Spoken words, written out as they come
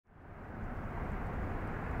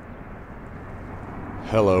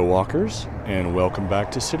Hello walkers, and welcome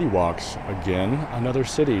back to City Walks. Again, another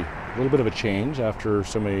city. A little bit of a change after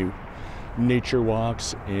so many nature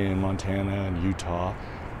walks in Montana and Utah,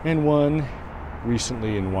 and one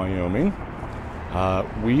recently in Wyoming.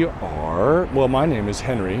 My name is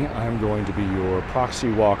Henry. I'm going to be your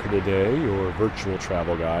proxy walker today, your virtual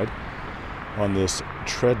travel guide on this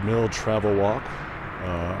treadmill travel walk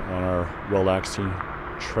on our relaxing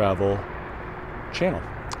travel channel.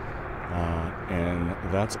 And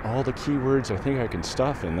that's all the keywords I think I can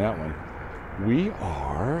stuff in that one. We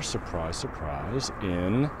are, surprise, surprise,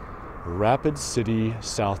 in Rapid City,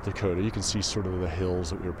 South Dakota. You can see sort of the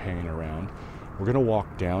hills that we were panning around. We're going to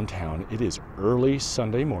walk downtown. It is early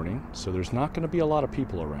Sunday morning, so there's not going to be a lot of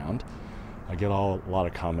people around. I get a lot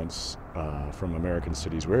of comments from American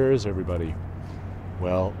cities. Where is everybody?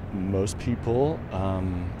 Well, most people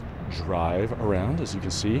drive around, as you can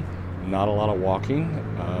see. Not a lot of walking,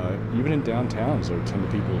 even in downtowns.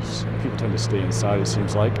 People tend to stay inside, it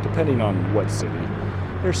seems like, depending on what city.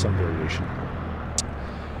 There's some variation.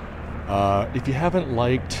 If you haven't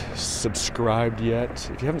subscribed yet,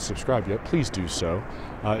 please do so.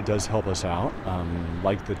 It does help us out.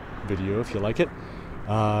 Like the video if you like it.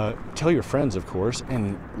 Tell your friends, of course,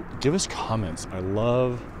 and give us comments. I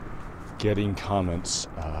love getting comments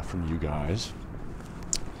from you guys.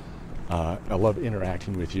 I love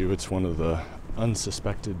interacting with you. It's one of the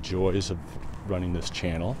unsuspected joys of running this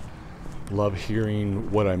channel. Love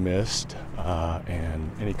hearing what I missed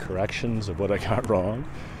and any corrections of what I got wrong.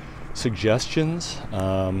 Suggestions,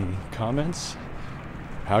 comments,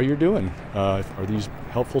 how you're doing. Are these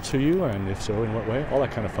helpful to you? And if so, in what way? All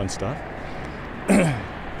that kind of fun stuff.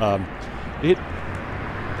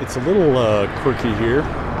 It's a little quirky here.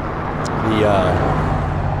 The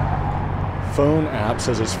phone app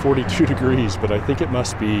says it's 42 degrees, but I think it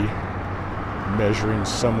must be measuring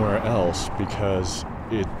somewhere else because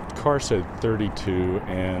car said 32,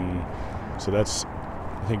 and so that's,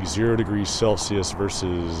 I think, 0 degrees Celsius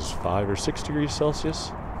versus 5 or 6 degrees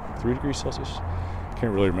Celsius, 3 degrees Celsius.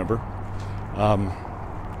 Can't really remember.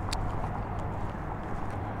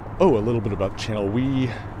 A little bit about the channel.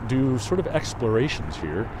 We do sort of explorations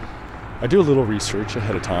here. I do a little research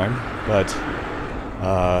ahead of time, but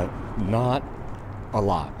not a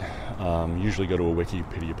lot. Usually go to a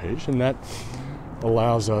Wikipedia page, and that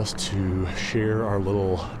allows us to share our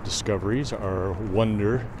little discoveries, our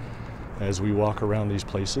wonder as we walk around these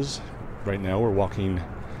places. Right now we're walking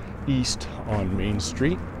east on Main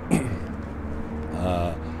Street.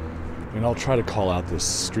 And I'll try to call out the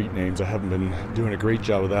street names. I haven't been doing a great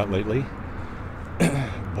job of that lately.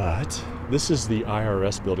 But this is the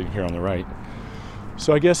IRS building here on the right.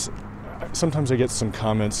 So I guess sometimes I get some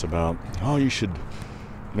comments about, oh, you should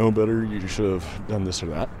know better, you should have done this or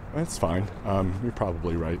that. That's fine. You're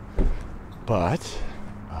probably right. But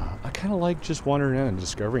I kind of like just wandering in and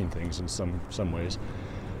discovering things in some ways.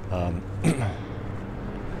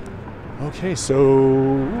 Okay,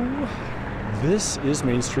 so this is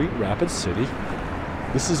Main Street, Rapid City.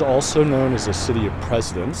 This is also known as a city of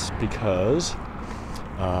presidents because,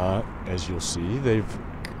 as you'll see,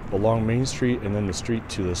 along Main Street and then the street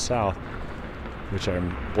to the south, which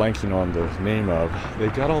I'm blanking on the name of,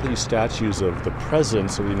 they've got all these statues of the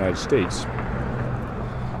presidents of the United States.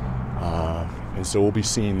 And so we'll be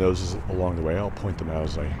seeing those along the way. I'll point them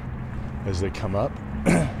out as they come up.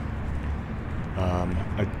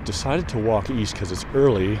 I decided to walk east because it's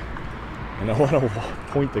early, and I want to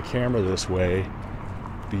point the camera this way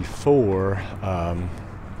before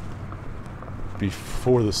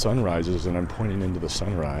the sun rises, and I'm pointing into the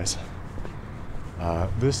sunrise.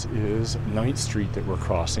 This is 9th Street that we're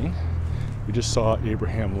crossing. We just saw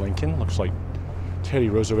Abraham Lincoln, looks like Teddy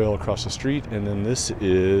Roosevelt across the street, and then this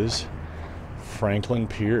is Franklin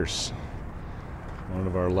Pierce, one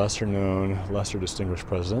of our lesser distinguished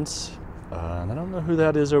presidents. And I don't know who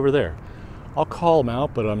that is over there. I'll call him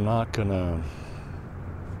out, but I'm not gonna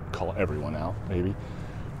call everyone out, maybe.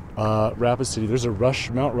 Rapid City, there's a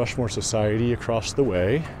Mount Rushmore Society across the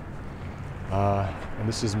way. And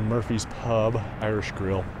this is Murphy's Pub, Irish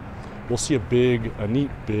Grill. We'll see a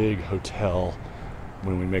neat big hotel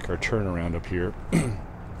when we make our turnaround up here.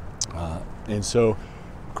 And so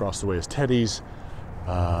across the way is Teddy's.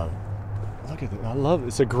 Look at that,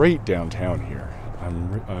 it's a great downtown here.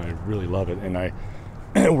 I really love it. And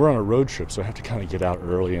we're on a road trip, so I have to kind of get out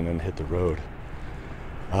early and then hit the road.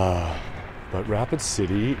 But Rapid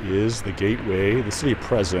City is the gateway, the city of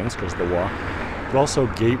presidents because of the walk, but also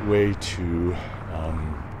gateway to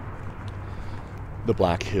the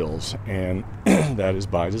Black Hills, and that is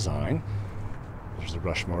by design. There's the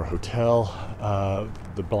Rushmore Hotel.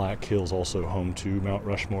 The Black Hills also home to Mount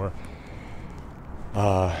Rushmore.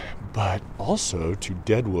 but also to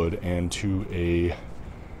Deadwood and to a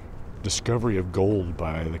discovery of gold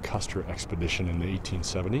by the Custer expedition in the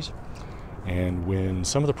 1870s. And when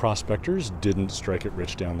some of the prospectors didn't strike it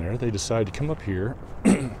rich down there, they decided to come up here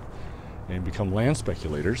and become land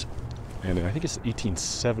speculators. And I think it's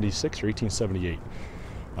 1876 or 1878.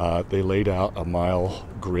 They laid out a mile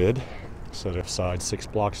grid, set aside 6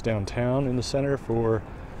 blocks downtown in the center for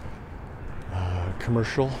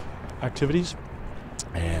commercial activities,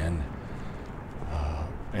 and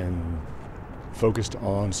focused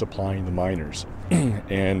on supplying the miners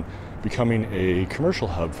and becoming a commercial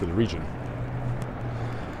hub for the region.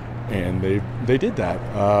 And they did that.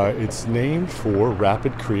 It's named for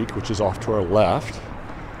Rapid Creek, which is off to our left,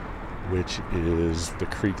 which is the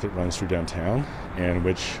creek that runs through downtown, and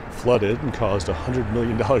which flooded and caused $100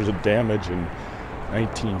 million of damage in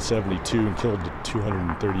 1972 and killed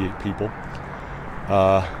 238 people.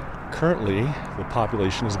 Currently, the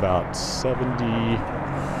population is about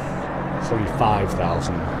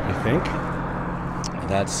 75,000, I think.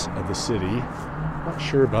 That's of the city. Not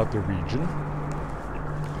sure about the region.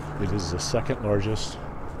 It is the second largest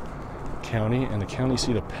county and the county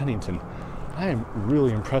seat of Pennington. I am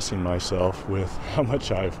really impressing myself with how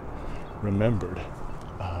much I've remembered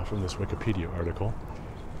from this Wikipedia article.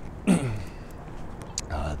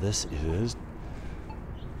 This is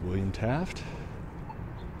William Taft.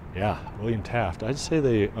 Yeah, William Taft. I'd say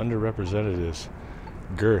they underrepresented his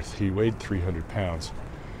girth. He weighed 300 pounds.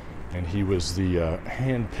 And he was the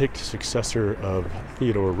hand-picked successor of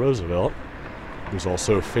Theodore Roosevelt, who's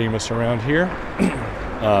also famous around here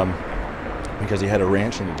because he had a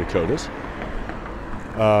ranch in the Dakotas.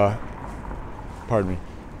 Pardon me.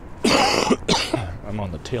 I'm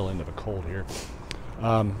on the tail end of a cold here.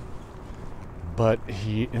 But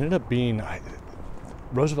he ended up being...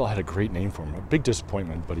 Roosevelt had a great name for him. A big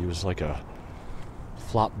disappointment, but he was like a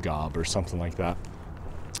flop gob or something like that.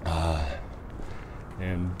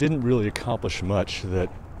 And didn't really accomplish much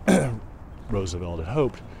that Roosevelt had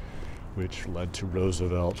hoped, which led to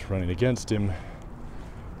Roosevelt running against him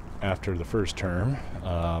after the first term.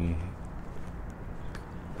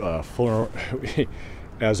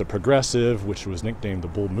 As a progressive, which was nicknamed the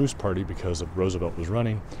Bull Moose Party because of Roosevelt was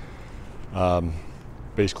running,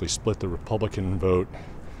 basically split the Republican vote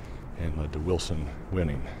and led to Wilson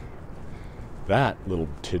winning. That little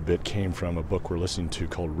tidbit came from a book we're listening to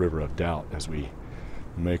called River of Doubt as we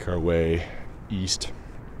make our way east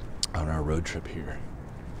on our road trip here.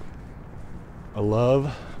 I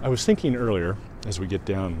was thinking earlier as we get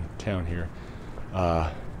downtown here,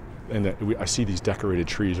 and I see these decorated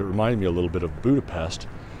trees. It reminded me a little bit of Budapest,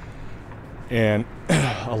 and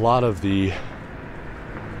a lot of the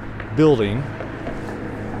building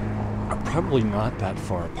are probably not that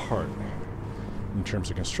far apart in terms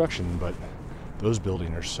of construction, but those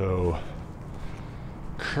buildings are so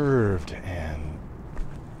curved and,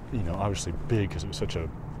 obviously big because it was such a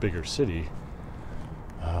bigger city.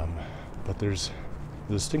 But there's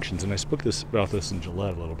distinctions, and I spoke about this in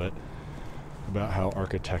Gillette a little bit, about how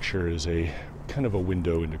architecture is a kind of a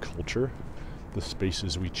window into culture, the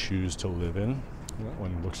spaces we choose to live in. That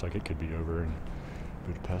one looks like it could be over in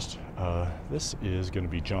Budapest. This is going to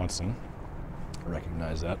be Johnson. I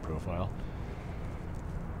recognize that profile.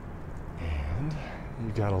 And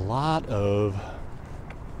you've got a lot of...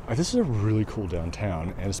 this is a really cool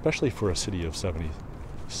downtown, and especially for a city of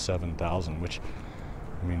 77,000, which,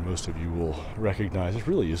 most of you will recognize it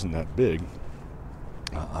really isn't that big.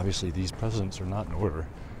 Obviously, these presidents are not in order.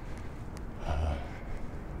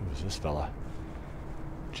 Who is this fella?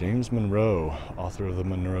 James Monroe, author of the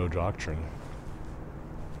Monroe Doctrine.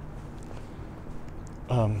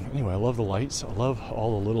 Anyway, I love the lights. I love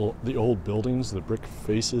all the old buildings, the brick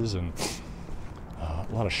faces, and a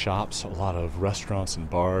lot of shops, a lot of restaurants and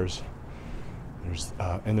bars.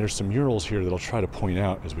 There's some murals here that I'll try to point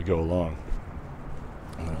out as we go along.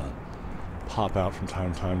 I'm going to pop out from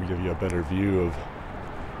time to time to give you a better view of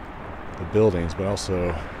the buildings, but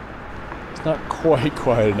also it's not quite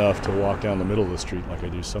quiet enough to walk down the middle of the street like I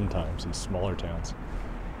do sometimes in smaller towns.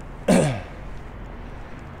 Yeah,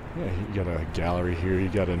 you got a gallery here. You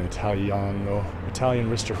got an Italian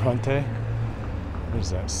ristorante. What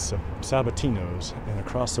is that? Sabatino's. And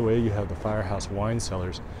across the way you have the Firehouse Wine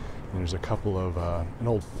Cellars. And there's a couple of an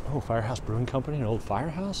old Firehouse Brewing Company, an old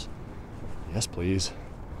firehouse. Yes, please.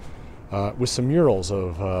 With some murals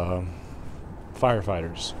of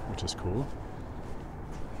firefighters, which is cool.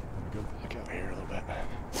 Let me go back out here a little bit.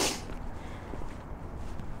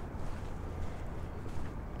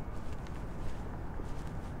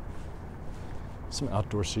 Some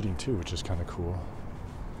outdoor seating too, which is kind of cool.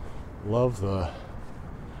 Love the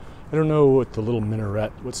I don't know what the little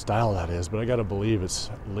minaret, what style that is, but I gotta believe it's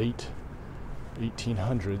late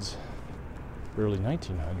 1800s, early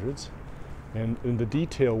 1900s. And the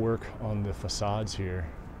detail work on the facades here,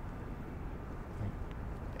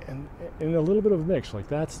 and a little bit of a mix, like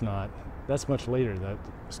that's much later, that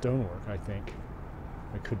stonework, I think.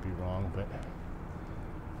 I could be wrong, but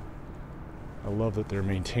I love that they're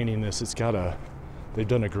maintaining this. They've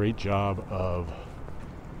done a great job of,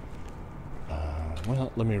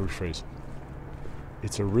 well, let me rephrase.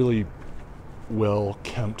 It's a really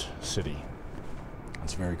well-kept city.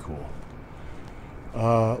 It's very cool.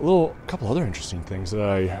 Couple other interesting things that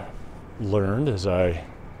I learned as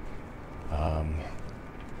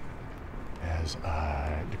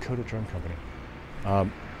Dakota Drum Company.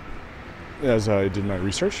 As I did my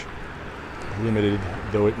research, limited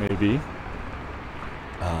though it may be.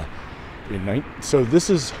 So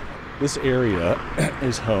this area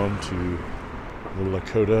is home to the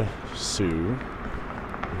Lakota Sioux,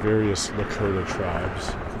 various Lakota tribes.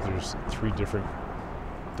 I think there's 3 different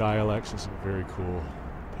dialects. It's a very cool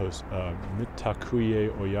post. Mitakuye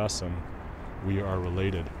Oyasam, we are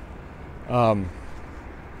related. Then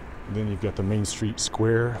you've got the Main Street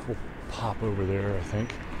Square. We'll pop over there, I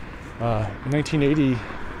think. In 1980,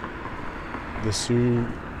 the Sioux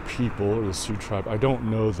people, or the Sioux tribe, I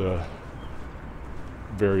don't know the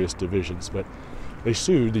various divisions, but they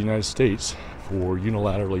sued the United States for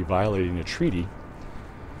unilaterally violating a treaty,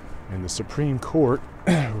 and the Supreme Court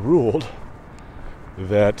ruled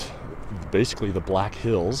that basically the Black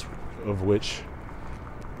Hills, of which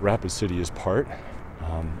Rapid City is part,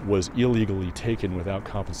 was illegally taken without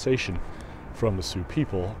compensation from the Sioux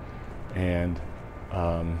people, and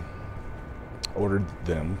ordered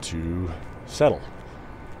them to settle.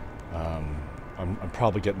 I'm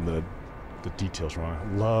probably getting the details wrong. I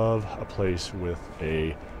love a place with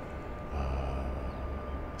a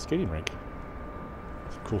skating rink.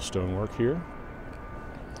 Some cool stonework here.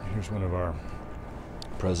 Here's one of our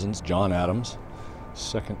presidents, John Adams,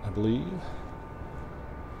 second, I believe.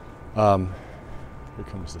 Here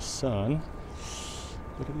comes the sun.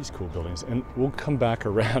 Look at these cool buildings. And we'll come back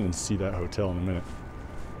around and see that hotel in a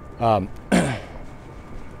minute.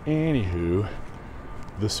 Anywho,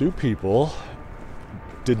 the Sioux people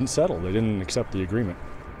didn't settle. They didn't accept the agreement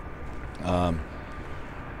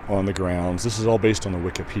on the grounds. This is all based on the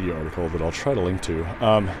Wikipedia article that I'll try to link to.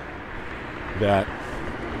 That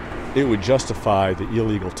it would justify the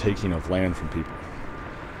illegal taking of land from people,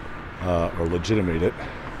 or legitimate it.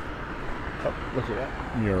 Oh, look at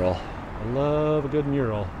that mural. I love a good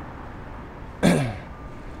mural.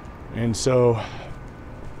 And so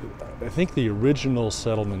I think the original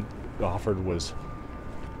settlement offered was,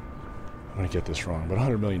 I'm going to get this wrong, but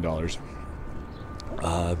 $100 million.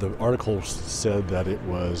 The article said that it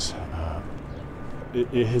was,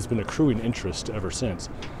 it has been accruing interest ever since.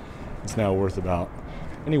 It's now worth about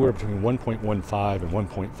anywhere between 1.15 and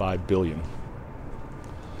 1.5 billion,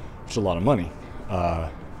 which is a lot of money.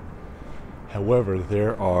 However,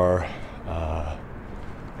 there are,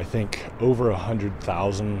 I think, over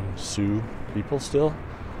 100,000 Sioux people still,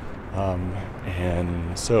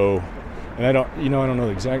 and so, and I don't know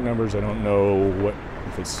the exact numbers. I don't know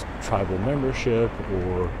if it's tribal membership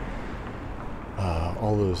or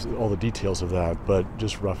all the details of that, but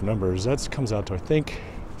just rough numbers. That comes out to, I think,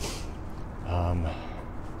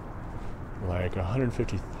 like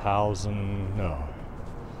 150,000. No.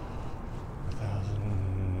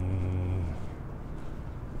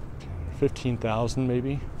 15,000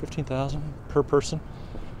 maybe, 15,000 per person.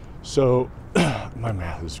 So my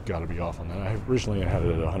math has got to be off on that. Originally I had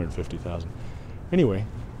it at 150,000. Anyway,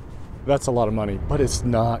 that's a lot of money, but it's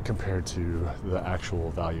not compared to the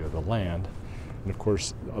actual value of the land. And of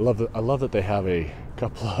course, I love that they have a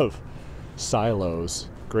couple of silos,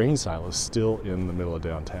 grain silos, still in the middle of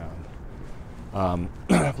downtown. I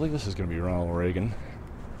believe this is going to be Ronald Reagan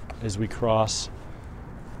as we cross.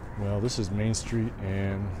 Well, this is Main Street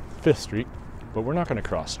and 5th Street, but we're not going to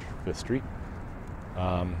cross 5th Street.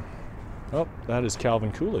 Oh, that is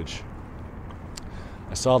Calvin Coolidge.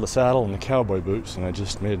 I saw the saddle and the cowboy boots, and I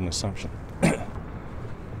just made an assumption.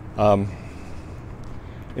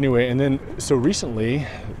 Anyway, and then, so recently,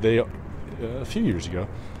 a few years ago,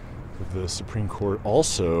 the Supreme Court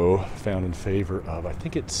also found in favor of, I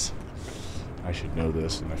think it's, I should know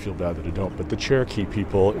this, and I feel bad that I don't, but the Cherokee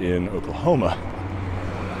people in Oklahoma,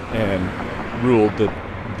 and ruled that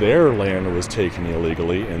their land was taken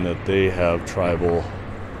illegally and that they have tribal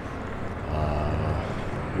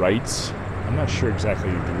rights. I'm not sure exactly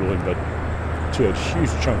the ruling, but to a huge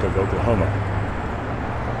chunk of Oklahoma.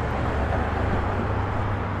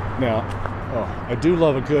 Now, I do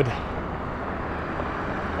love a good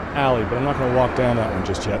alley, but I'm not going to walk down that one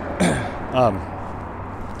just yet.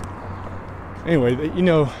 Anyway, you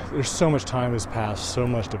know, there's so much time has passed, so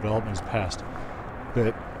much development has passed,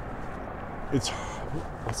 that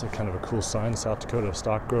that's a kind of a cool sign, South Dakota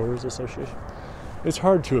Stock Growers Association. It's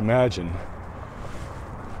hard to imagine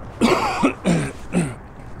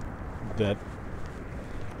that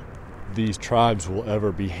these tribes will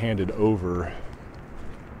ever be handed over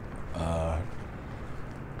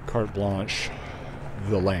carte blanche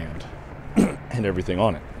the land and everything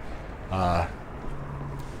on it.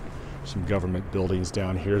 Some government buildings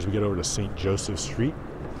down here as we get over to St. Joseph Street.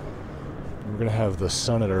 We're going to have the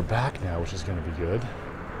sun at our back now, which is going to be good.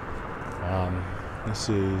 This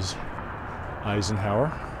is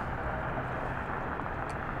Eisenhower.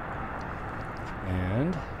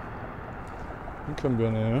 And I think I'm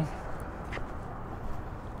going to...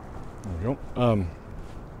 There we go.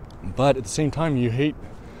 But at the same time, you hate...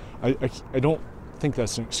 I don't think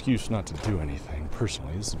that's an excuse not to do anything,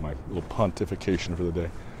 personally. This is my little pontification for the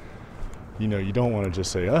day. You know, you don't want to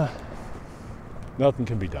just say, nothing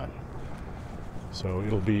can be done. So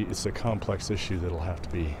it's a complex issue that'll have to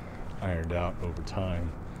be ironed out over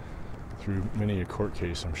time through many a court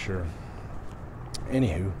case, I'm sure.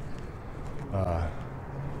 Anywho,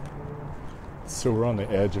 so we're on the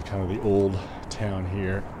edge of kind of the old town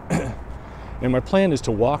here. And my plan is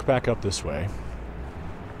to walk back up this way.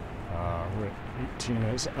 We're at 18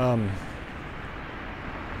 minutes.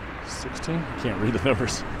 16? I can't read the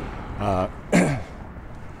numbers.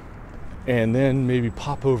 And then maybe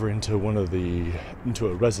pop over into into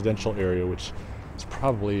a residential area, which is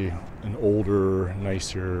probably an older,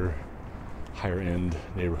 nicer, higher end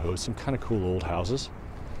neighborhood. Some kind of cool old houses.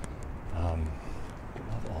 Love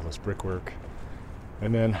all this brickwork.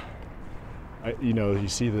 And then, you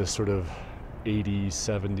see this sort of 80s,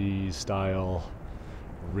 70s style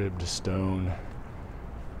ribbed stone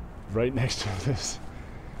right next to this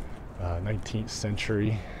 19th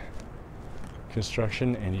century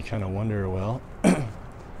construction, and you kind of wonder, well,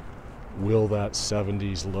 will that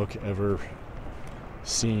 70s look ever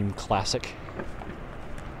seem classic?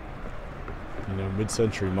 You know,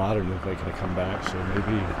 mid-century modern is making a comeback, so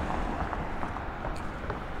maybe.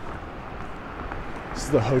 This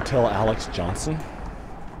is the Hotel Alex Johnson,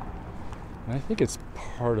 and I think it's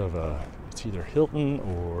part of it's either Hilton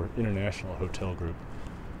or International Hotel Group.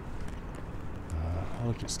 I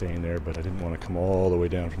looked at staying there, but I didn't want to come all the way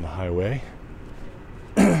down from the highway.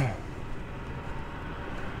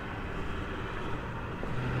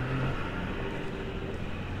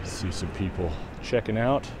 See some people checking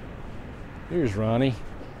out. Here's Ronald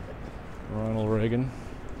Reagan.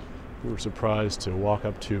 We were surprised to walk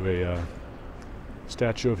up to a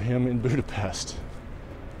statue of him in Budapest.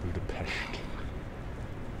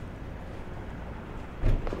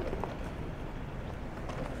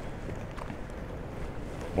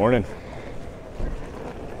 Morning.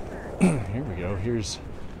 Here we go. Here's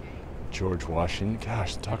George Washington.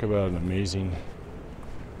 Gosh, talk about an amazing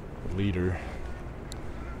leader.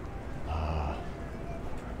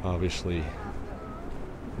 Obviously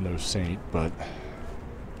no saint, but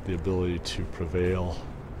the ability to prevail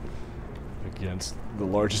against the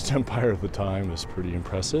largest empire of the time is pretty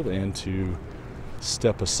impressive, and to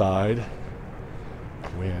step aside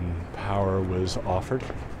when power was offered.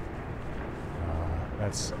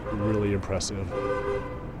 That's really impressive.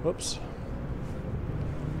 Whoops.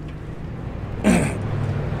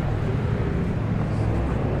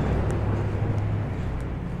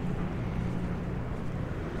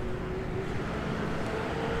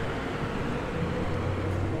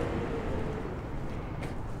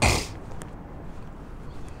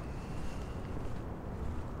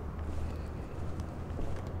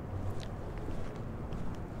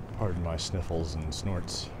 Pardon my sniffles and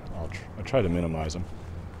snorts. I'll try to minimize them.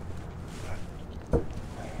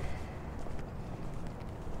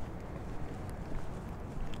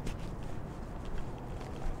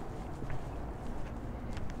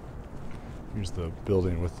 Here's the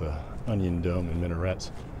building with the onion dome and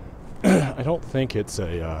minarets. I don't think it's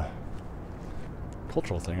a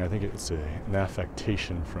cultural thing. I think it's an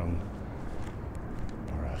affectation from,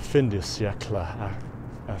 or a fin de siècle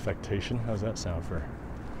affectation. How's that sound for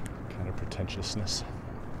kind of pretentiousness?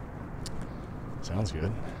 Sounds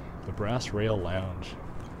good. The Brass Rail Lounge.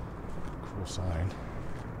 Cool sign.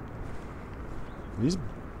 These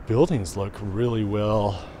buildings look really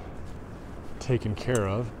well taken care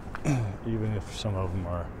of, even if some of them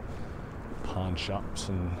are pawn shops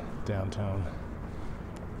in downtown.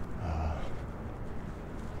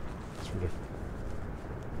 Sort of,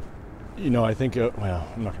 I think, well,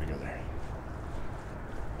 I'm not going to go there.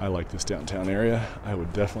 I like this downtown area. I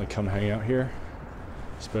would definitely come hang out here.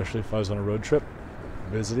 especially if I was on a road trip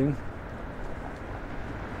visiting.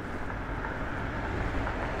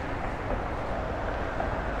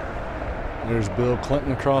 There's Bill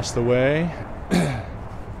Clinton across the way,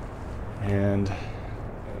 and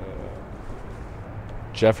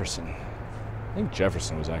Jefferson. I think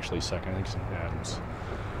Jefferson was actually second. I think Adams.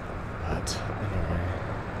 But anyway,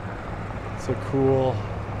 it's a cool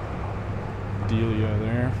dealio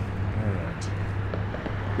there. All right.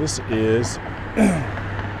 This is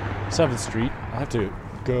 7th Street. I have to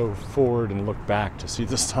go forward and look back to see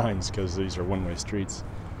the signs because these are one-way streets.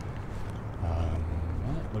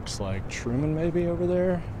 That looks like Truman maybe over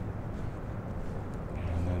there.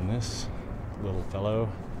 And then this little fellow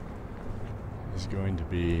is going to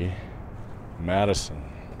be Madison.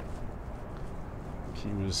 He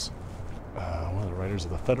was one of the writers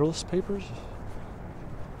of the Federalist Papers.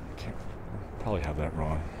 Probably have that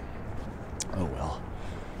wrong. Oh well.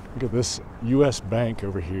 Look at this U.S. Bank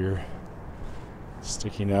over here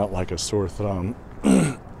sticking out like a sore thumb.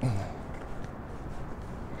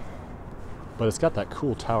 But it's got that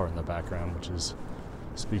cool tower in the background, which is,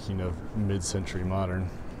 speaking of mid-century modern.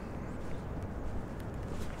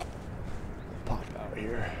 Pop out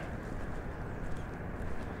here.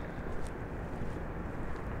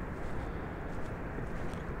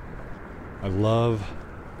 I love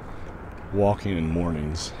walking in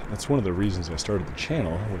mornings. That's one of the reasons I started the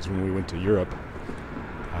channel, was when we went to Europe.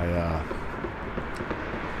 I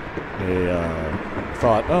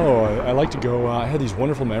thought, oh, I like to go. I had these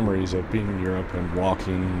wonderful memories of being in Europe and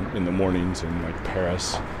walking in the mornings in like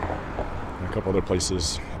Paris and a couple other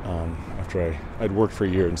places after I'd worked for a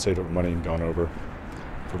year and saved up money and gone over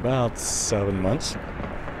for about 7 months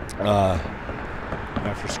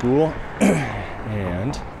after school.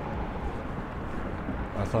 And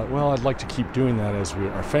I thought, well, I'd like to keep doing that as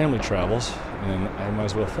our family travels, and I might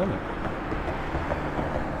as well film it.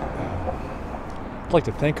 I'd like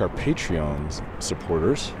to thank our Patreon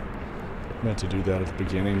supporters. I meant to do that at the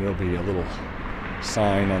beginning. There'll be a little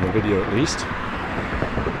sign on the video at least.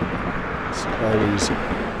 It's always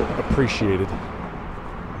appreciated.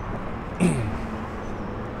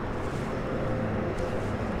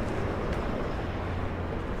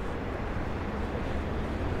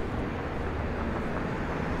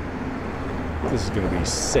 This is going to be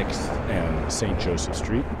 6th and St. Joseph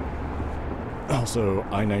Street. Also,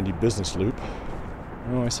 I-90 Business Loop.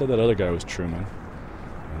 Oh, I said that other guy was Truman.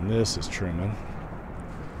 And this is Truman.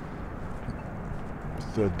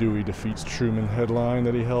 The Dewey defeats Truman headline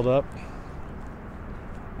that he held up.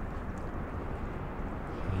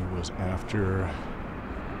 He was after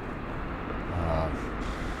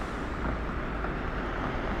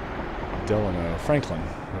Delano Franklin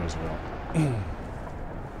Roosevelt. I've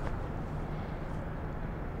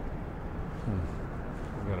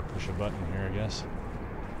got to push a button here, I guess.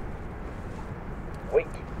 Wait.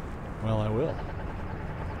 Well, I will.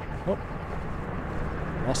 Oh.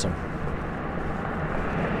 Awesome.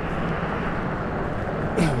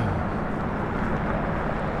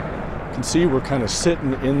 You can see we're kind of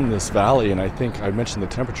sitting in this valley, and I think I mentioned the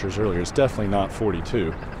temperatures earlier. It's definitely not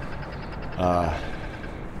 42.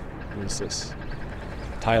 Who is this?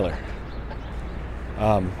 Tyler.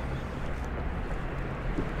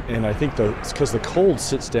 And I think it's because the cold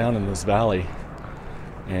sits down in this valley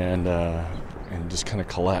and just kind of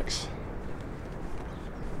collects.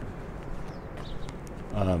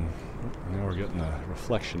 Now we're getting a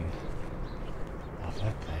reflection of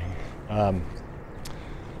that thing.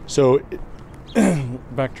 So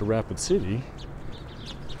back to Rapid City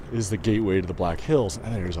is the gateway to the Black Hills,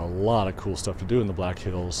 and there's a lot of cool stuff to do in the Black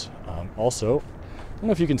Hills. Also, I don't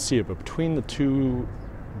know if you can see it, but between the two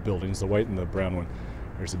buildings, the white and the brown one,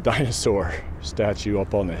 there's a dinosaur statue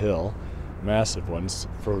up on the hill, massive ones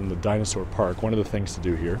from the dinosaur park. One of the things to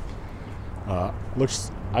do here.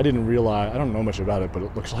 I didn't realize, I don't know much about it, but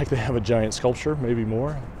it looks like they have a giant sculpture, maybe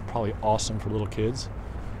more. Probably awesome for little kids.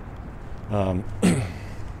 So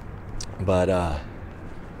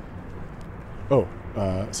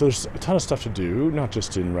there's a ton of stuff to do, not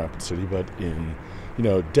just in Rapid City, but in,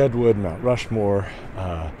 Deadwood, Mount Rushmore.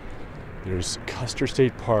 There's Custer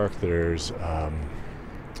State Park. There's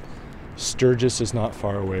Sturgis is not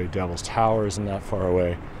far away. Devil's Tower isn't that far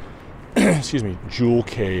away. Excuse me. Jewel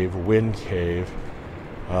Cave, Wind Cave,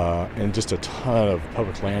 and just a ton of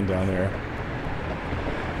public land down there.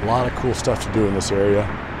 A lot of cool stuff to do in this area.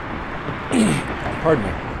 Pardon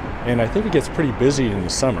me. And I think it gets pretty busy in the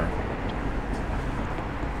summer.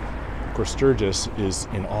 Of course, Sturgis is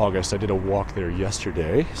in August. I did a walk there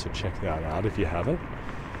yesterday, so check that out if you haven't.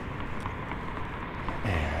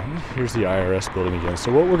 And here's the IRS building again.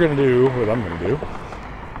 So what I'm going to do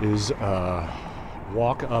is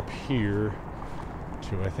walk up here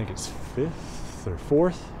to, I think it's 5th or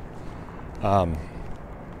 4th.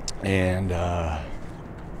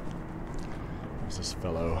 Who's this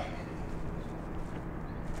fellow?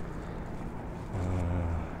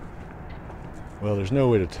 Well, there's no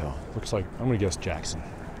way to tell. Looks like, I'm gonna guess Jackson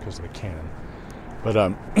because of the cannon. But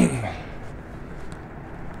then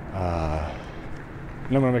I'm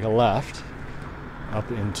gonna make a left up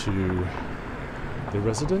into the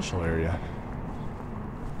residential area.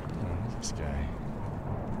 Oh, who's this guy?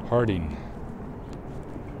 Harding.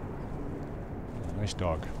 Nice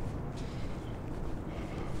dog.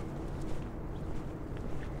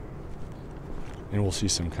 And we'll see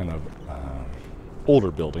some kind of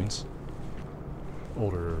older buildings,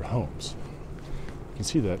 older homes. You can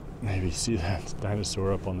see that, maybe see that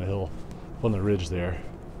dinosaur up on the hill, on the ridge there.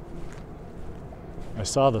 I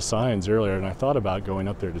saw the signs earlier and I thought about going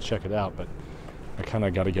up there to check it out, but I kind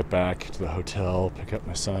of got to get back to the hotel, pick up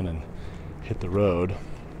my son, and hit the road.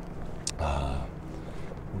 We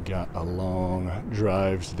got a long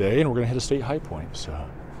drive today, and we're going to hit a state high point, so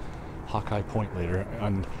Hawkeye Point later.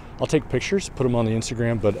 And I'll take pictures, put them on the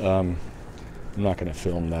Instagram, but I'm not going to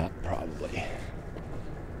film that probably.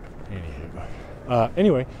 Anywho,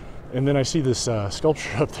 anyway, and then I see this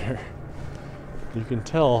sculpture up there. You can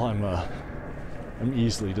tell I'm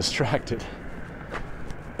easily distracted.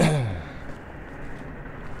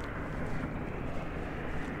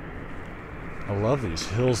 I love these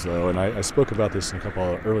hills though, and I spoke about this in a couple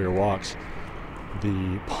of earlier walks.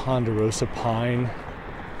 The ponderosa pine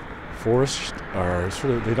forests are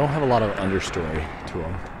sort of, they don't have a lot of understory to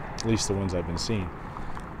them, at least the ones I've been seeing.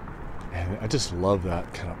 And I just love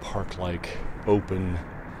that kind of park-like, open,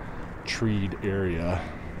 treed area.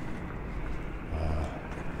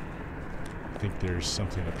 I think there's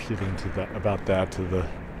something appealing to that, about that, to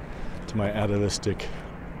my atavistic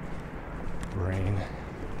brain.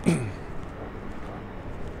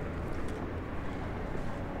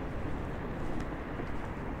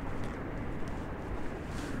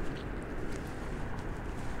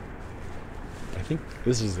 I think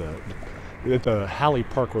this is at the Halley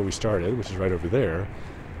Park where we started, which is right over there.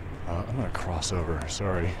 I'm going to cross over,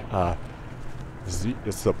 sorry.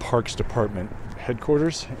 It's the Parks Department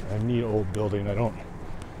headquarters, a neat old building. I don't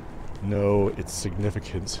know its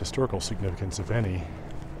significance, historical significance, if any,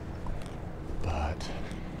 but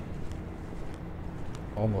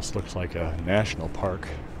almost looks like a national park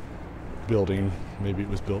building. Maybe it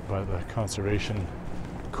was built by the Conservation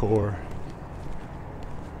Corps.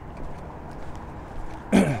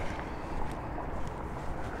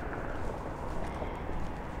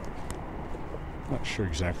 Not sure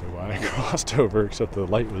exactly why I crossed over, except the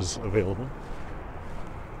light was available.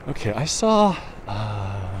 Okay, I saw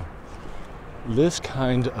this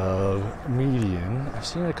kind of median. I've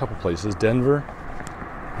seen it a couple places, Denver,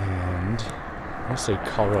 and I want to say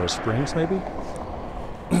Colorado Springs, maybe,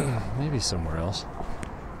 maybe somewhere else,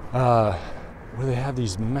 where they have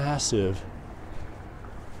these massive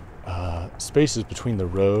spaces between the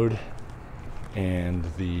road and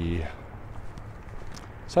the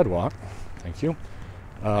sidewalk. Thank you.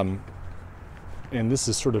 And this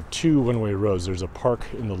is sort of two one-way roads. There's a park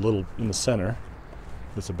in the center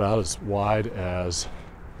that's about as wide as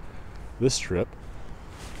this strip.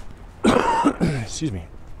 Excuse me.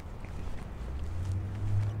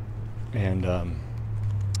 And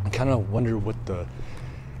I kind of wonder what the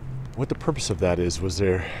purpose of that is. Was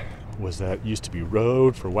that used to be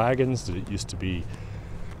road for wagons? Did it used to be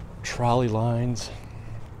trolley lines?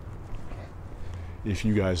 If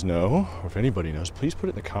you guys know, or if anybody knows, please put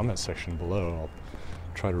it in the comment section below. I'll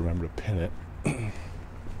try to remember to pin it. I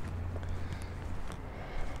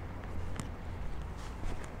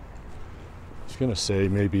was gonna say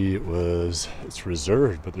maybe it's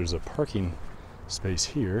reserved, but there's a parking space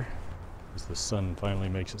here as the sun finally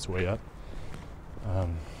makes its way up.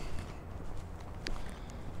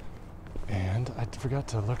 And I forgot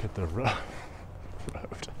to look at the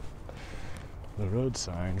road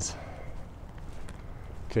signs.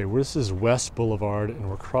 Okay, this is West Boulevard, and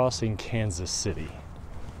we're crossing Kansas City.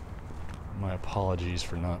 My apologies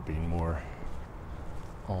for not being more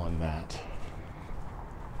on that.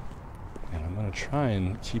 And I'm going to try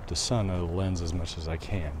and keep the sun out of the lens as much as I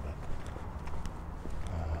can, but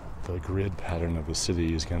the grid pattern of the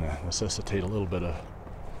city is going to necessitate a little bit of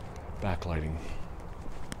backlighting.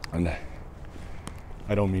 And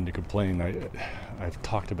I don't mean to complain. I've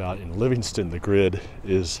talked about in Livingston, the grid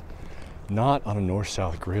is not on a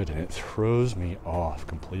north-south grid, and it throws me off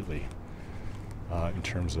completely in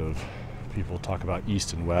terms of people talk about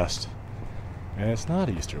east and west, and it's not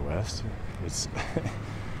east or west. It's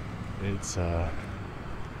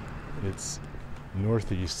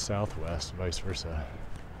northeast, southwest, vice versa.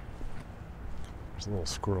 There's a little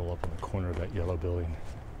squirrel up in the corner of that yellow building.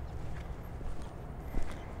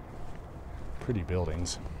 Pretty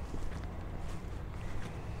buildings.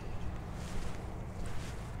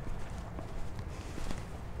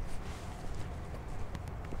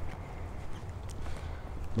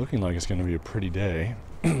 Looking like it's going to be a pretty day.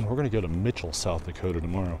 We're going to go to Mitchell, South Dakota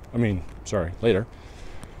tomorrow. Later.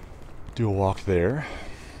 Do a walk there.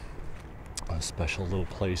 A special little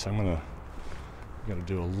place. I'm going to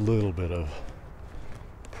do a little bit of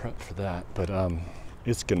prep for that, but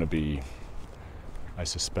it's going to be, I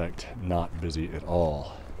suspect, not busy at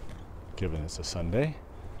all, given it's a Sunday.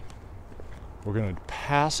 We're going to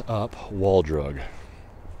pass up Waldrug.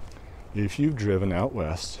 If you've driven out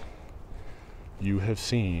west, you have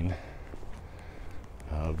seen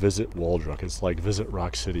Visit Waldrug. It's like Visit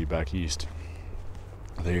Rock City back east.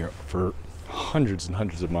 They are for hundreds and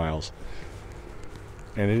hundreds of miles.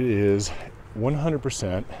 And it is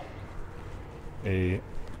 100% a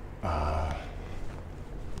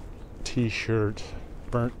t-shirt,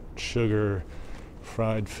 burnt sugar,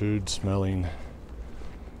 fried food smelling,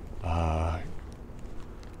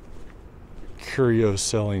 curio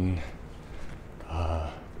selling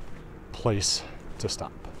place to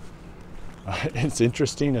stop. It's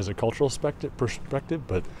interesting as a cultural perspective,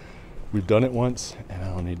 but we've done it once and I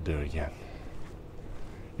don't need to do it again.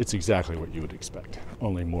 It's exactly what you would expect,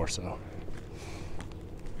 only more so.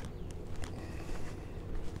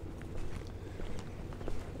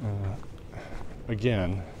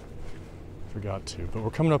 Again, forgot to, but we're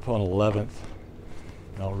coming up on 11th,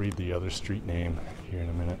 and I'll read the other street name here in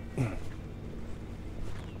a minute.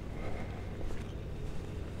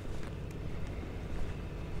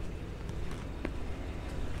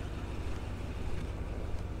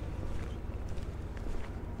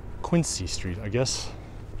 Quincy Street, I guess.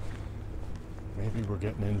 Maybe we're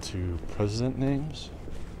getting into president names,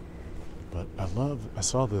 but I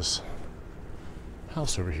saw this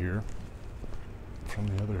house over here from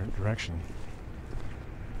the other direction,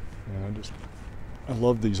 and I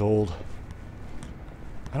love these old,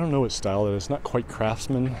 I don't know what style it is, not quite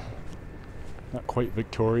craftsman, not quite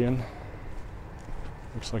Victorian,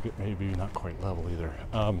 looks like it may be not quite level either.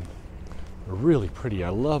 They're really pretty. I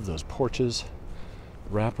love those porches,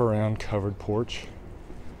 wrap around covered porch.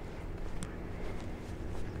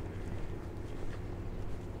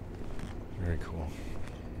 Very cool.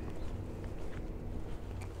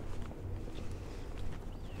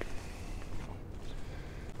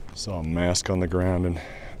 Saw a mask on the ground, and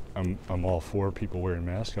I'm all for people wearing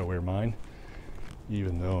masks. I wear mine,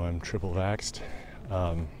 even though I'm triple vaxxed.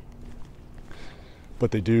 But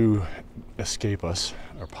they do escape us,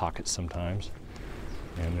 our pockets sometimes.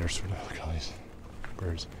 And they're sort of, look at all these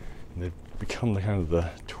birds. And they've become the kind of the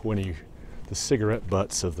cigarette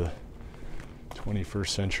butts of the 21st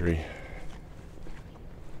century.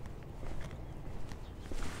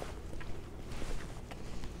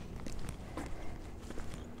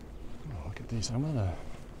 I'm gonna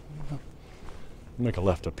make a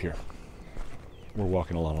left up here. We're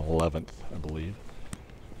walking along 11th, I believe.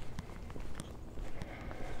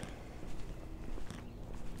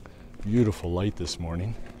 Beautiful light this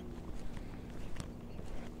morning.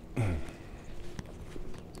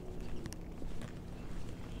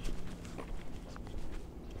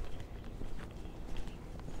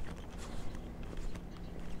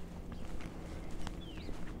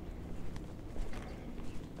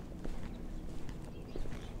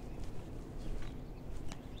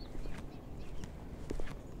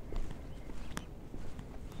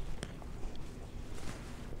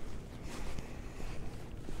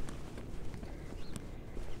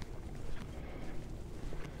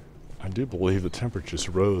 I do believe the temperature just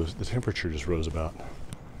rose about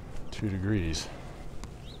 2 degrees.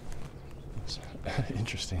 It's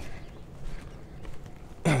interesting.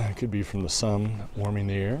 It could be from the sun warming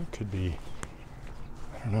the air. Could be,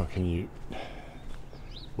 I don't know,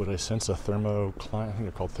 would I sense a thermocline? I think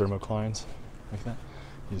they're called thermoclines, like that.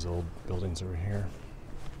 These old buildings over here.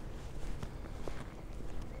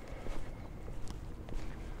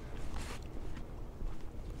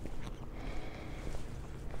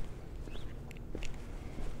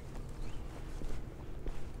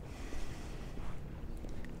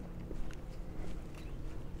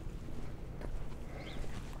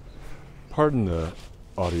 Pardon the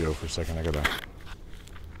audio for a second. I gotta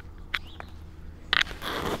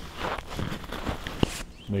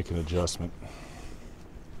make an adjustment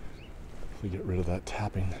to get rid of that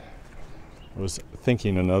tapping. I was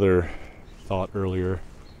thinking another thought earlier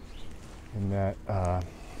in that,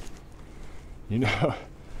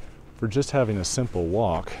 for just having a simple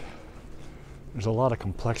walk, there's a lot of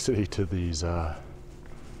complexity to these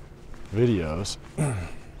videos.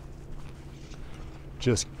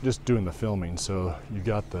 just doing the filming. So you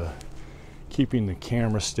got the keeping the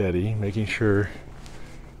camera steady, making sure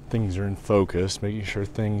things are in focus, making sure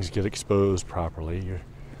things get exposed properly. You're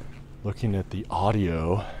looking at the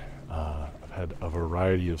audio. I've had a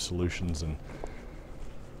variety of solutions and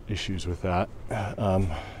issues with that.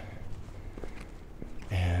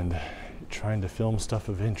 And trying to film stuff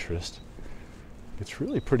of interest. It's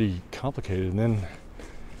really pretty complicated. And then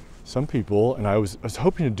some people, and I was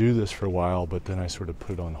hoping to do this for a while, but then I sort of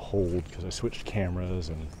put it on hold because I switched cameras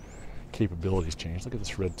and capabilities changed. Look at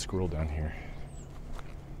this red squirrel down here.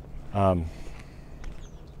 Hey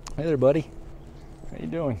there, buddy. How you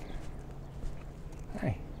doing?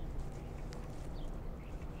 Hi.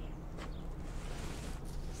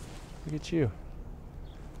 Look at you.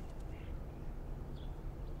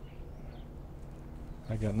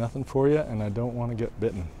 I got nothing for you, and I don't want to get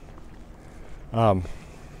bitten.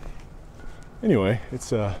 Anyway, it's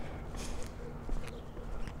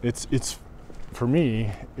for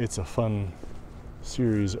me, it's a fun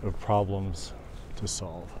series of problems to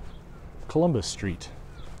solve. Columbus Street,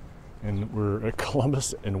 and we're at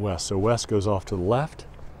Columbus and West. So West goes off to the left,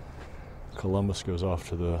 Columbus goes off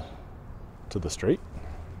to the straight.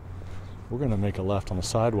 We're going to make a left on the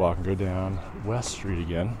sidewalk and go down West Street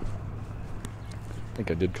again. I think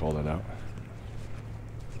I did call that out.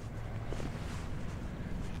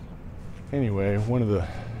 Anyway, one of the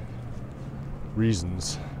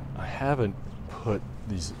reasons I haven't put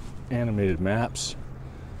these animated maps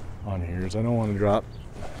on here is I don't want to drop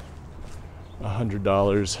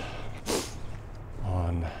 $100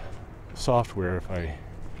 on software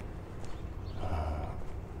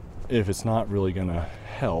if it's not really going to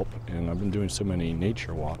help. And I've been doing so many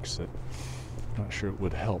nature walks that I'm not sure it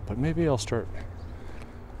would help. But maybe I'll start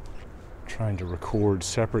trying to record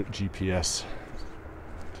separate GPS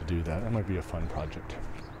to do that. That might be a fun project.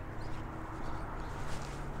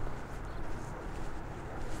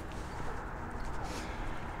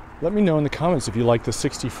 Let me know in the comments if you like the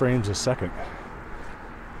 60 frames a second.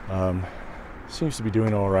 Seems to be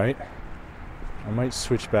doing all right. I might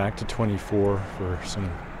switch back to 24 for some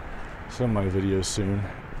of my videos soon.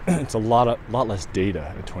 It's a lot less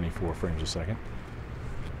data at 24 frames a second.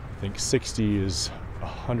 I think 60 is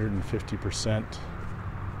 150%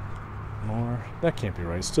 more. That can't be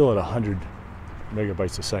right. It's still at 100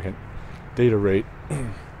 megabytes a second data rate.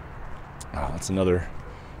 That's another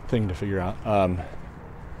thing to figure out.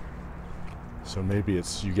 So maybe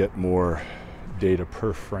it's you get more data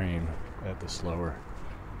per frame at the slower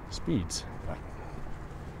speeds. But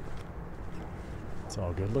it's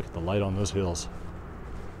all good. Look at the light on those hills.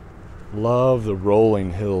 Love the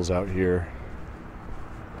rolling hills out here.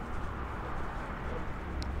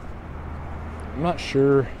 I'm not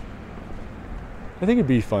sure. I think it'd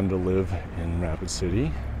be fun to live in Rapid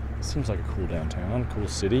City. It seems like a cool downtown, cool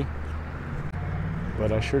city.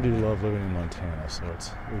 But I sure do love living in Montana, so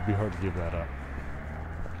it would be hard to give that up.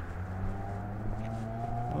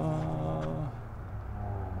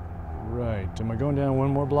 Right, am I going down one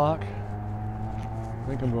more block? I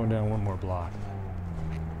think I'm going down one more block.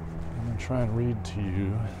 I'm going to try and read to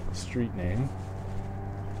you the street name.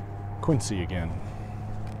 Quincy again.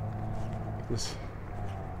 This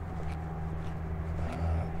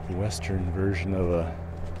western version of a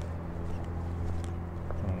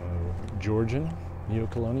Georgian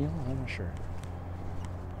neo-colonial, I'm not sure.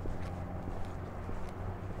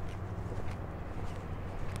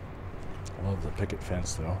 I love the picket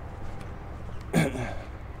fence though. I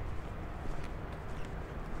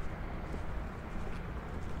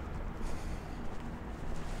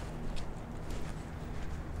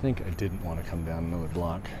think I didn't want to come down another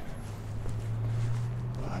block,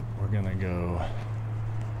 but we're gonna go,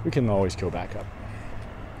 we can always go back up.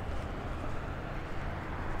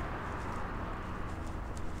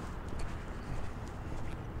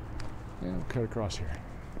 And we'll cut across here.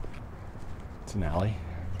 It's an alley,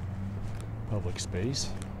 public space.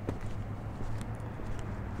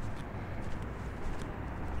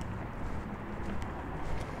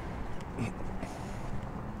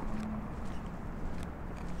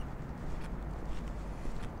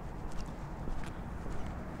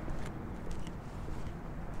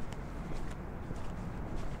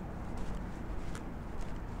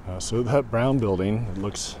 So that brown building, it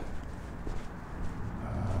looks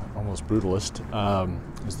almost brutalist,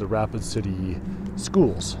 is the Rapid City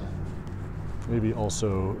Schools. Maybe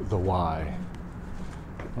also the Y.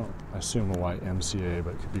 Well, I assume a YMCA,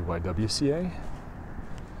 but it could be YWCA.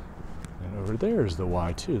 And over there is the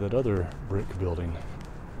Y too, that other brick building.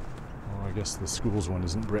 Oh, I guess the schools one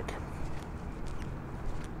isn't brick.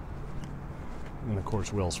 And of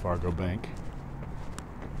course, Wells Fargo Bank.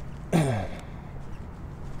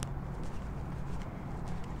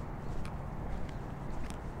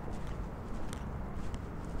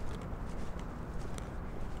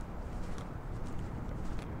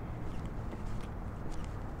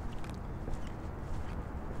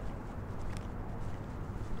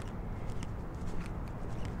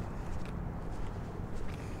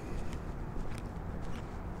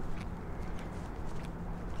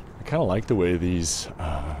 I kind of like the way these,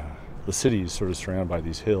 the city is sort of surrounded by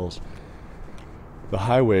these hills. The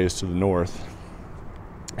highway is to the north,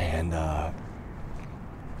 and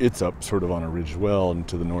it's up sort of on a ridge as well, and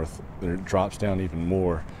to the north it drops down even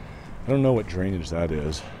more. I don't know what drainage that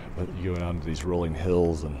is, but you go down to these rolling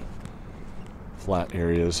hills and flat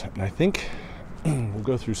areas. And I think we'll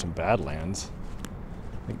go through some Badlands.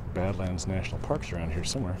 I think Badlands National Park's around here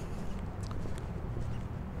somewhere.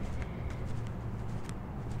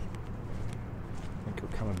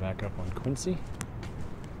 Coming back up on Quincy.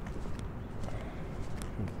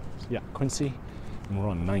 Yeah, Quincy, and we're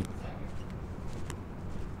on 9th.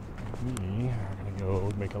 We are going to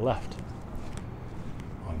go make a left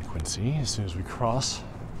on Quincy as soon as we cross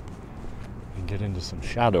and get into some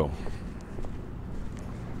shadow.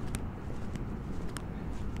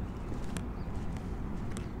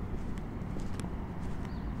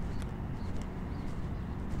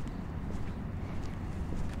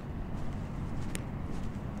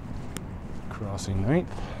 Crossing 9th.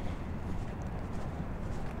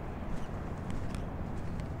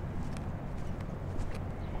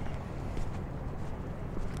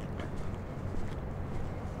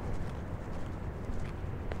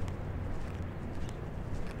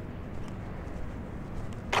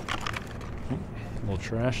 A little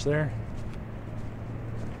trash there.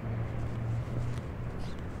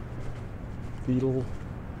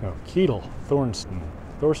 Keetle, Thorstenson.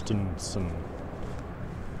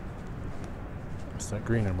 That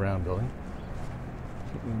green and brown building.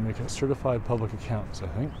 We make it certified public accounts, I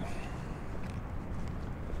think.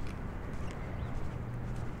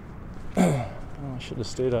 Oh, I should have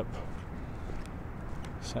stayed up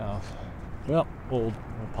south. Well, we'll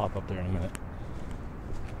pop up there in a minute.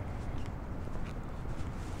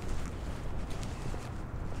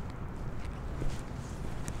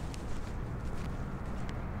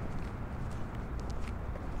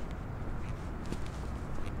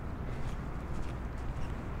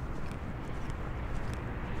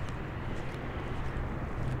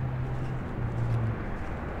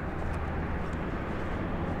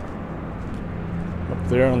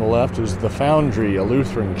 There on the left is the Foundry, a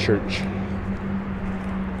Lutheran church.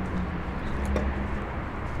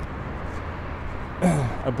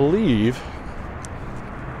 I believe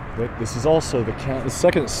that this is also the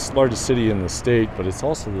second largest city in the state, but it's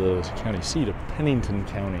also the county seat of Pennington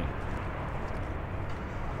County.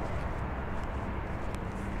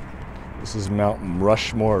 This is Mount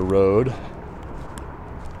Rushmore Road.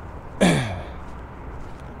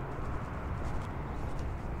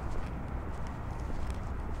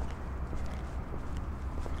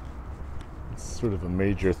 Sort of a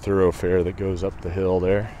major thoroughfare that goes up the hill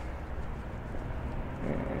there.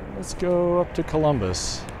 And let's go up to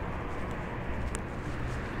Columbus.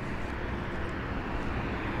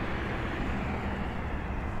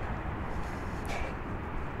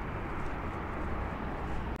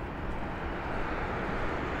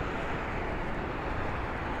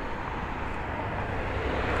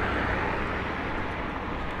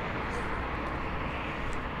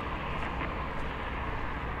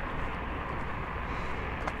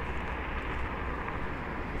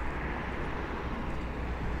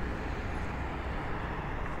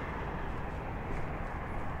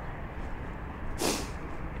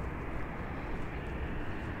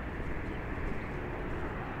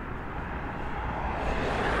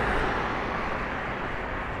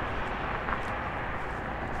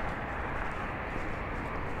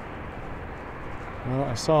 Well,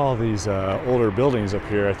 I saw all these older buildings up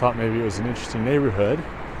here. I thought maybe it was an interesting neighborhood.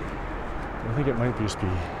 I think it might just be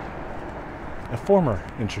a former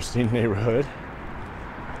interesting neighborhood.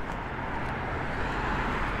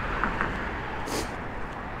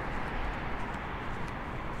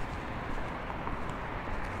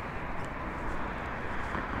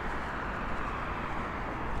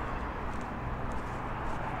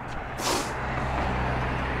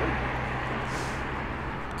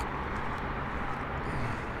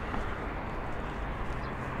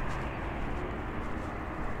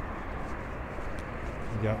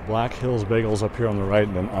 We got Black Hills Bagels up here on the right,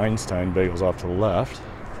 and then Einstein Bagels off to the left.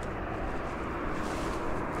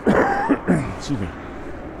 Excuse me.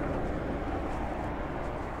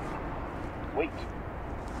 Wait.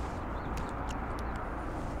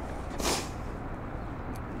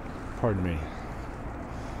 Pardon me.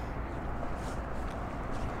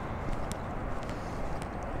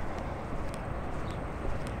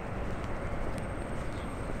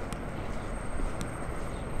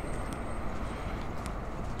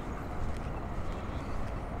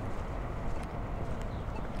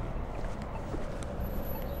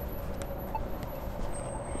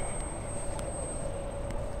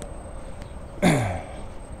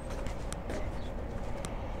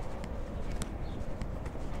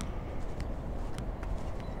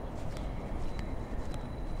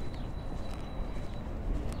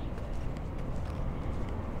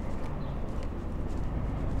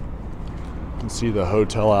 See the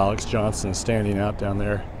Hotel Alex Johnson standing out down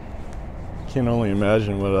there. Can only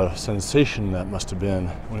imagine what a sensation that must have been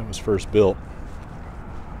when it was first built.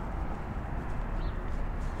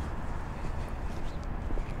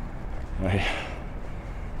 My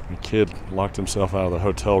kid locked himself out of the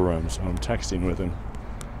hotel room, so I'm texting with him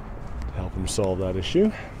to help him solve that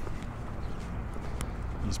issue.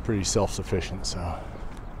 He's pretty self-sufficient, so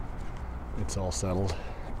it's all settled.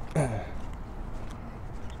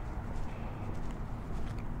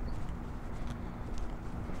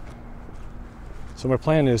 So my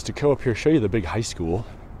plan is to go up here, show you the big high school,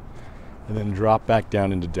 and then drop back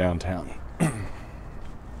down into downtown.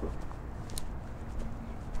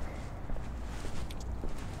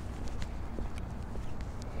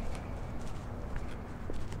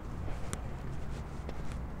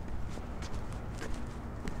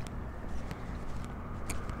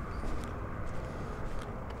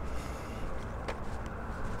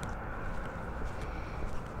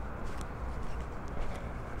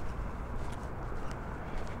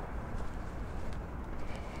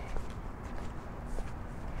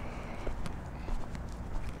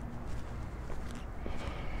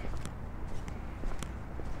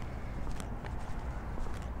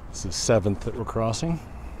 This is 7th that we're crossing.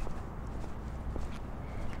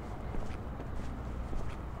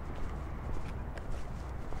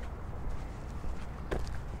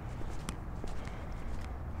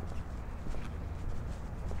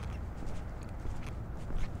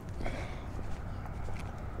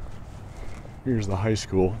 Here's the high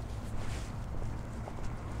school.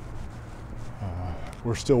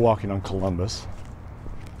 We're still walking on Columbus.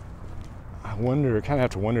 I kind of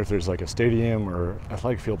have to wonder if there's like a stadium or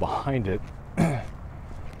athletic field behind it.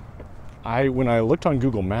 When I looked on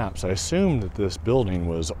Google Maps, I assumed that this building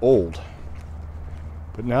was old.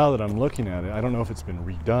 But now that I'm looking at it, I don't know if it's been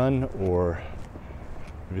redone or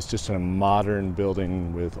if it's just a modern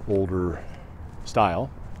building with older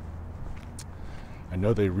style. I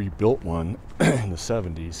know they rebuilt one in the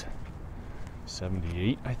 70s,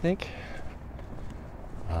 78, I think,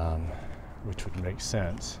 which would make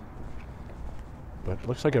sense. But it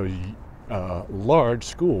looks like a large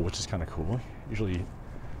school, which is kind of cool. Usually you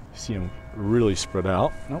see them really spread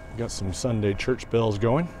out. Nope, got some Sunday church bells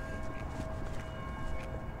going.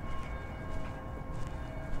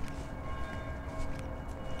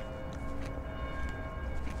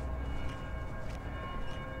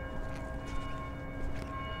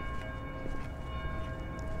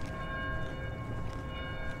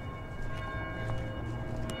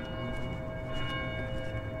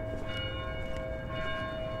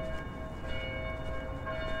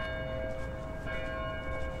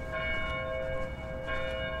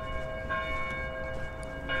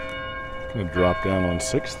 Gonna drop down on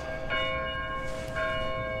 6th.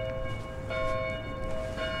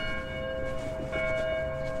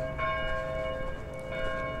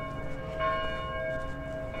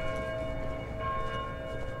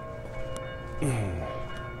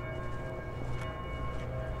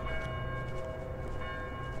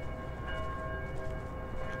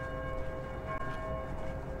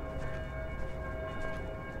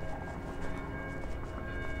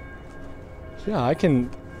 Yeah, I can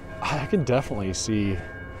definitely see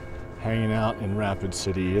hanging out in Rapid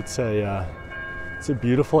City. It's a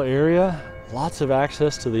beautiful area, lots of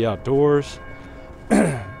access to the outdoors,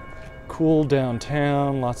 cool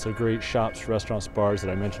downtown, lots of great shops, restaurants, bars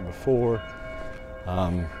that I mentioned before.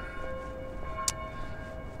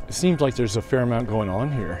 It seems like there's a fair amount going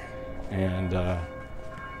on here, and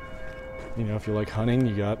you know, if you like hunting,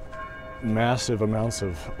 you got massive amounts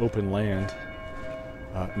of open land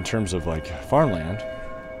in terms of like farmland.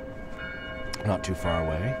 Not too far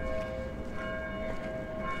away.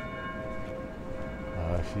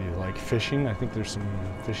 If you like fishing, I think there's some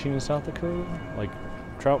fishing in South Dakota, like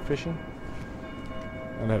trout fishing.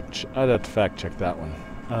 I'd have to fact check that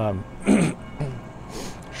one.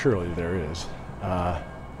 Surely there is. I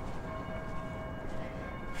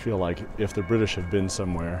feel like if the British had been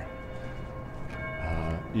somewhere,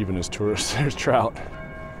 even as tourists, there's trout.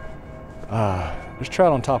 There's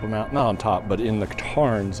trout on top of not on top, but in the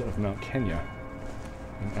tarns of Mount Kenya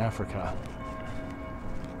in Africa.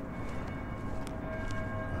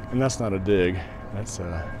 And that's not a dig, that's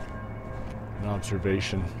an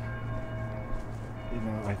observation. You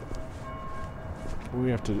know, we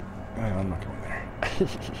have to, I'm not going there.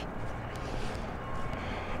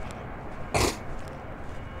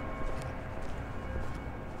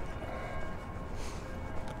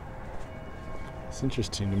 It's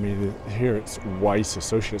interesting to me that here it's Weiss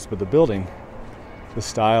Associates, but the building, the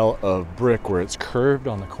style of brick where it's curved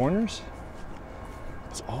on the corners,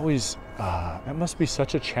 it's always, that must be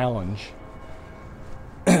such a challenge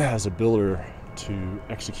as a builder to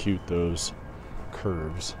execute those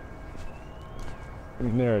curves. I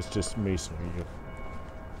mean, there it's just masonry, you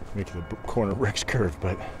make the corner bricks curve,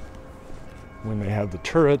 but when they have the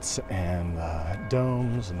turrets and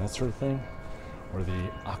domes and that sort of thing, or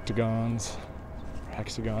the octagons,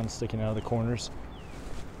 hexagons sticking out of the corners,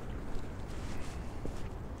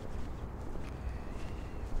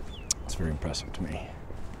 it's very impressive to me.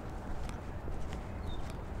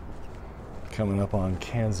 Coming up on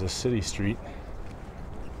Kansas City Street.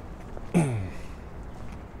 I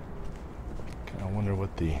wonder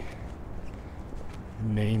what the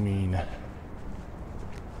naming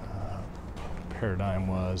paradigm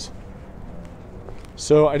was.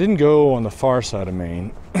 So I didn't go on the far side of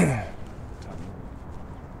Maine, and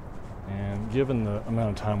given the amount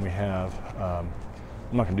of time we have, I'm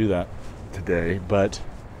not going to do that today, but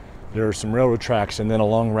there are some railroad tracks, and then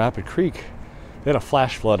along Rapid Creek they had a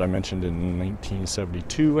flash flood I mentioned in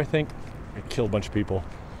 1972, I think. It killed a bunch of people,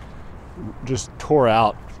 just tore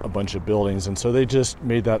out a bunch of buildings, and so they just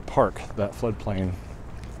made that park, that floodplain,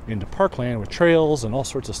 into parkland with trails and all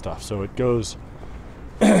sorts of stuff. So it goes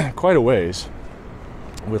quite a ways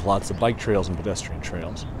with lots of bike trails and pedestrian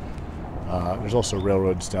trails. There's also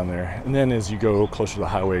railroads down there, and then as you go closer to the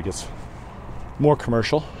highway it gets more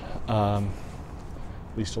commercial, at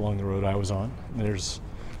least along the road I was on. There's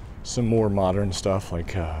some more modern stuff,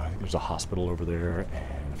 like there's a hospital over there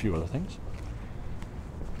and a few other things.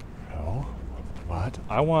 Oh, but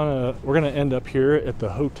we're gonna end up here at the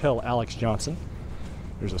Hotel Alex Johnson.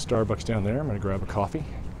 There's a Starbucks down there. I'm gonna grab a coffee.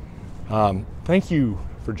 Thank you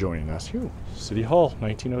for joining us. City Hall,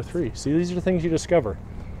 1903. See, these are the things you discover.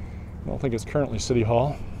 I don't think it's currently City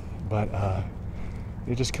Hall, but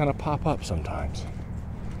they just kind of pop up sometimes.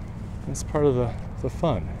 It's part of the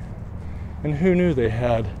fun. And who knew they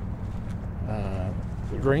had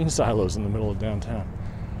the grain silos in the middle of downtown.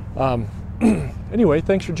 Anyway,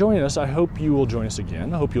 thanks for joining us. I hope you will join us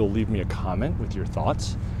again. I hope you'll leave me a comment with your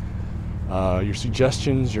thoughts, your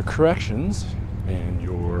suggestions, your corrections, and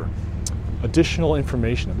your additional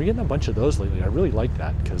information. I've been getting a bunch of those lately. I really like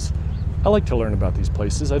that because I like to learn about these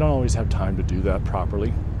places. I don't always have time to do that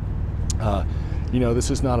properly. You know,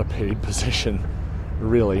 this is not a paid position,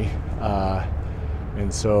 really.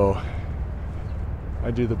 And so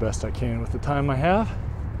I do the best I can with the time I have,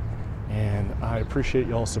 and I appreciate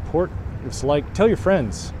y'all's support. It's like, tell your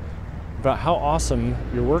friends about how awesome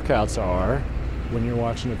your workouts are when you're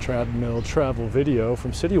watching a treadmill travel video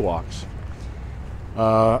from City Walks.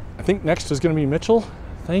 I think next is going to be Mitchell.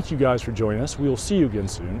 Thank you guys for joining us. We will see you again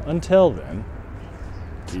soon. Until then,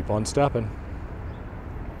 keep on stepping.